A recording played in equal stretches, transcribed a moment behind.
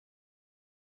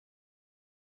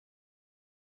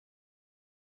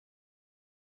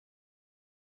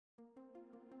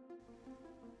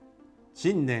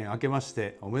新年明けまし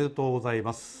ておめでとうござい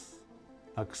ます。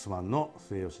ラックスマンの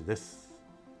末吉です。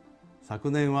昨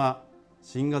年は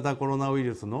新型コロナウイ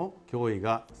ルスの脅威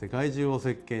が世界中を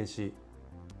席巻し、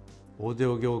オーデ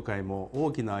ィオ業界も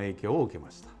大きな影響を受けま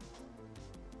した。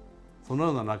その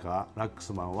ような中、ラック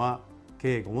スマンは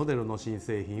計5モデルの新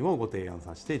製品をご提案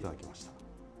させていただきました。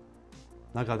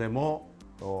中でも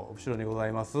後ろにござ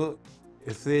います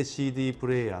SACD プ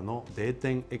レーヤーの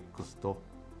D10X と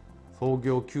創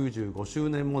業95周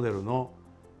年モデルの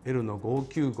L の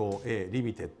 595A リ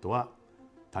ミテッドは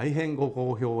大変ご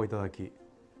好評をいただき、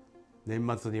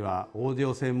年末にはオーディ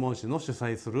オ専門誌の主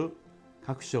催する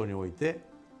各賞において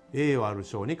栄誉ある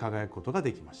賞に輝くことが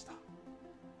できました。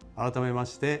改めま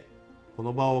してこ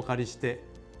の場をお借りして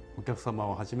お客様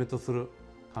をはじめとする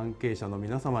関係者の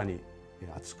皆様に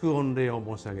厚く御礼を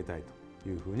申し上げたいと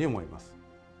いうふうに思います。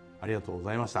ありがとうご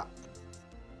ざいました。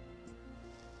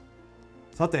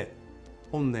さて、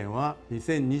本年は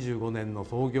2025年の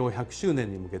創業100周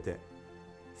年に向けて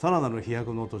さらなる飛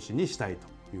躍の年にしたい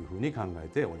というふうに考え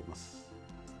ております。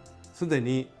すで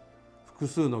に複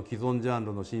数の既存ジャン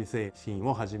ルの新製品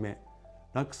をはじめ、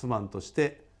ラックスマンとし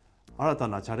て新た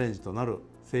なチャレンジとなる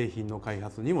製品の開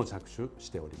発にも着手し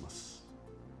ております。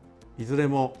いずれ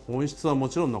も音質はも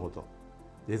ちろんのこと、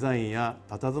デザインや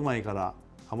佇まいから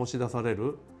醸し出され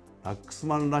るラックス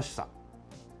マンらしさ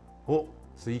を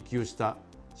追求した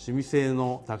趣味性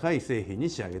の高い製品に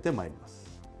仕上げてまいりま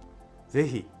す。ぜ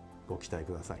ひご期待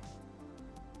ください。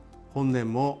本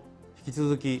年も引き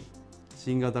続き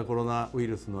新型コロナウイ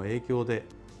ルスの影響で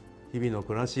日々の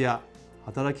暮らしや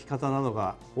働き方など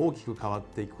が大きく変わっ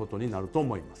ていくことになると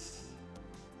思います。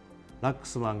ラック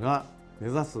スマンが目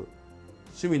指す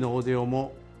趣味のオーディオ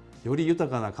もより豊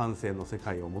かな感性の世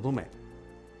界を求め、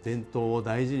伝統を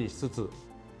大事にしつつ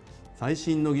最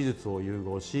新の技術を融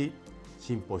合し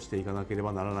進歩していかなけれ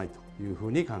ばならないというふ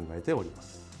うに考えておりま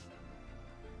す。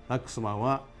ラックスマン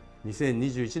は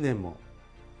2021年も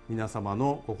皆様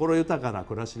の心豊かな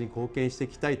暮らしに貢献してい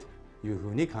きたいというふ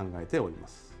うに考えておりま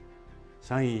す。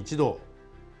社員一同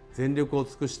全力を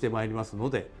尽くしてまいりますの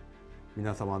で、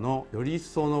皆様のより一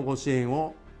層のご支援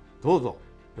をどうぞ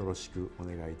よろしくお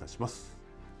願いいたします。